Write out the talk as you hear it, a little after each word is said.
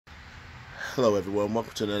Hello everyone,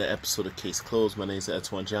 welcome to another episode of Case Closed. My name is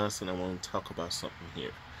Antoine Johnson. I want to talk about something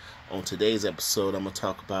here. On today's episode, I'm going to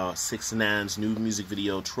talk about 6ix9ine's new music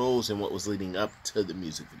video, Trolls, and what was leading up to the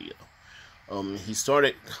music video. He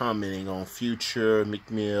started commenting on Future,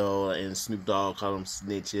 Meek Mill, and Snoop Dogg, calling them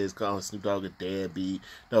snitches, calling Snoop Dogg a deadbeat,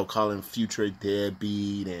 calling Future a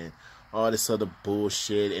deadbeat, and all this other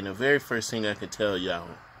bullshit. And the very first thing I can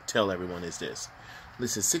tell everyone is this.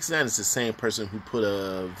 Listen, 6ix9ine is the same person who put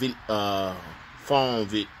a phone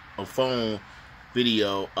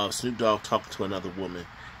video of Snoop Dogg talking to another woman.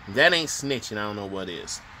 If that ain't snitching, I don't know what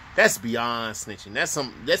is. That's beyond snitching.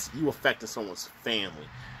 That's you affecting someone's family.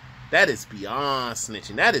 That is beyond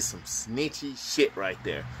snitching. That is some snitchy shit right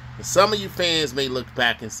there. And some of you fans may look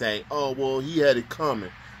back and say, "Oh, well, he had it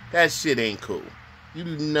coming." That shit ain't cool. You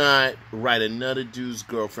do not write another dude's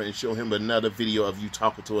girlfriend and show him another video of you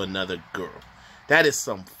talking to another girl. That is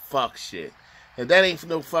some fuck shit. If that ain't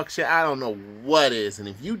no fuck shit, I don't know what is. And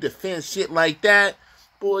if you defend shit like that,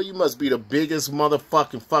 boy, you must be the biggest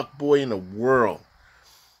motherfucking fuck boy in the world.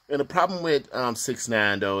 And the problem with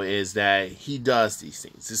 6ix9ine, though, is that he does these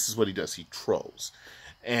things. This is what he does. He trolls.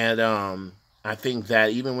 And I think that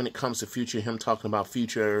even when it comes to Future, him talking about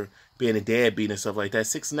Future being a deadbeat and stuff like that,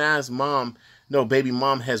 6ix9ine's baby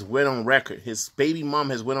mom has went on record. His baby mom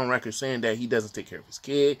has went on record saying that he doesn't take care of his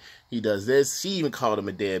kid. He does this. She even called him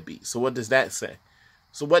a deadbeat. So what does that say?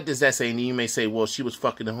 And you may say, well, she was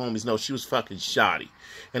fucking the homies. No, she was fucking shoddy.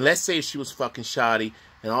 And let's say she was fucking shoddy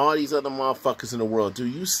and all these other motherfuckers in the world.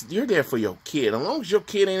 Dude, you're there for your kid. As long as your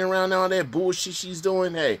kid ain't around all that bullshit she's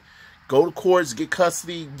doing, hey, go to courts, get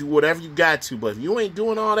custody, do whatever you got to. But if you ain't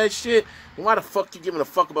doing all that shit, then why the fuck you giving a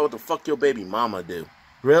fuck about what the fuck your baby mama do?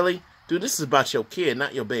 Really? Dude, this is about your kid,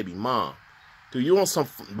 not your baby mom. Dude, you want some...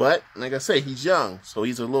 But, like I say, he's young. So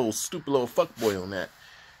he's a little stupid little fuckboy on that.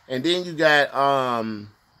 And then you got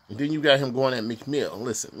him going at Meek Mill.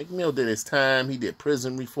 Listen, Meek Mill did his time. He did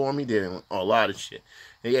prison reform. He did a lot of shit.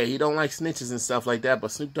 And yeah, he don't like snitches and stuff like that.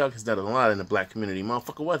 But Snoop Dogg has done a lot in the black community.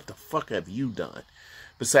 Motherfucker, what the fuck have you done?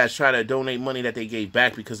 Besides try to donate money that they gave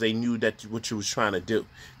back because they knew that what you was trying to do.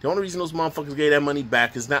 The only reason those motherfuckers gave that money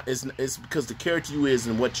back is because the character you is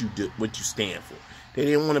and what you do, what you stand for. They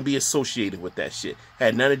didn't want to be associated with that shit.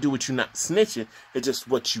 Had nothing to do with you not snitching. It's just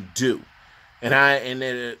what you do. And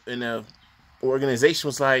the organization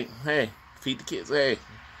was like, hey, feed the kids. Hey,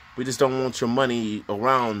 we just don't want your money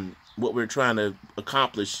around what we're trying to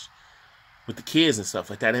accomplish with the kids and stuff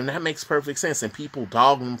like that. And that makes perfect sense. And people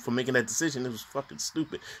dogged them for making that decision. It was fucking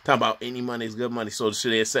stupid. Talking about any money is good money. So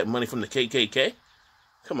should they accept money from the KKK?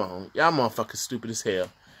 Come on. Y'all motherfuckers stupid as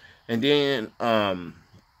hell. And then, and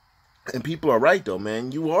people are right though,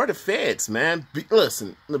 man. You are the feds, man.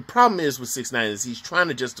 Listen, the problem is with 6ix9ine is he's trying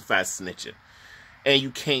to justify snitching. And you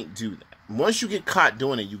can't do that. Once you get caught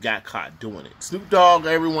doing it, you got caught doing it. Snoop Dogg,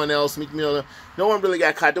 everyone else, Meek Mill, no one really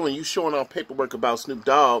got caught doing it. You showing off paperwork about Snoop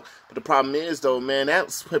Dogg, but the problem is, though, man,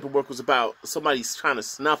 that paperwork was about somebody's trying to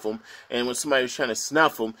snuff him, and when somebody was trying to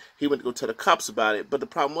snuff him, he went to go tell the cops about it. But the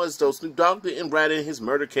problem was, though, Snoop Dogg didn't write in his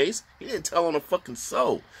murder case. He didn't tell on a fucking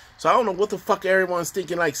soul. So I don't know what the fuck everyone's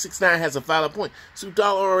thinking, like 6ix9ine has a valid point. Snoop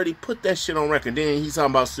Dogg already put that shit on record. Then he's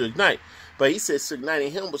talking about 6ix9ine. But he said 6ix9ine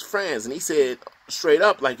and him was friends, and he said straight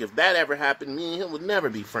up, like, if that ever happened, me and him would never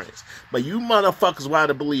be friends. But you motherfuckers want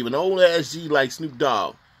to believe an old ass G like Snoop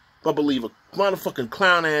Dogg, but believe a motherfucking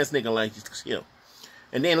clown ass nigga like him.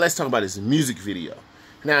 And then let's talk about his music video.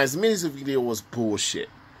 Now, his music video was bullshit.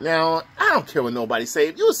 Now, I don't care what nobody say.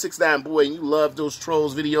 If you're a 6ix9ine boy and you love those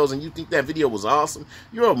Trolls videos and you think that video was awesome,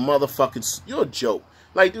 you're a joke.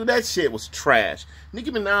 Like, dude, that shit was trash.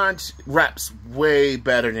 Nicki Minaj raps way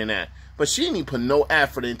better than that. But she didn't even put no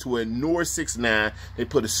effort into it, nor 6ix9ine. They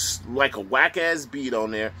put a whack-ass beat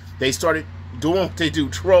on there. They started doing what they do,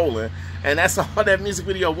 trolling. And that's all that music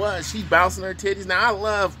video was. She bouncing her titties. Now, I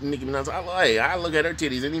love Nicki Minaj. I look at her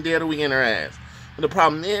titties any day of the week in her ass. But the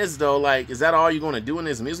problem is, though, like, is that all you're going to do in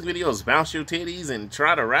this music video is bounce your titties and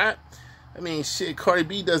try to rap? I mean, shit, Cardi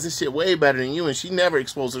B does this shit way better than you, and she never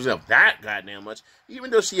exposed herself that goddamn much.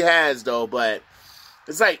 Even though she has, though, but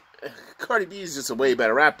it's like, Cardi B is just a way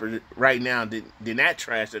better rapper right now than that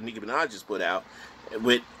trash that Nicki Minaj just put out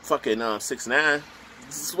with fucking 6ix9ine.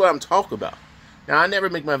 This is what I'm talking about. Now, I never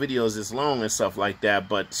make my videos this long and stuff like that,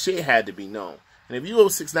 but shit had to be known. And if you a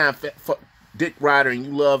 6ix9ine dick rider and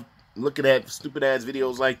you love looking at stupid ass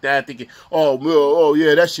videos like that, thinking, oh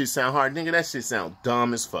yeah, that shit sound hard, nigga, that shit sound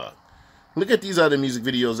dumb as fuck. Look at these other music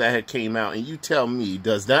videos that had came out, and you tell me,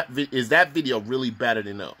 is that video really better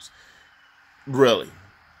than those? Really?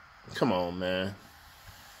 Come on, man.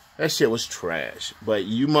 That shit was trash. But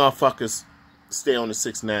you motherfuckers stay on the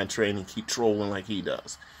 6ix9ine train and keep trolling like he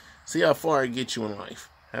does. See how far it gets you in life.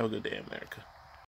 Have a good day, America.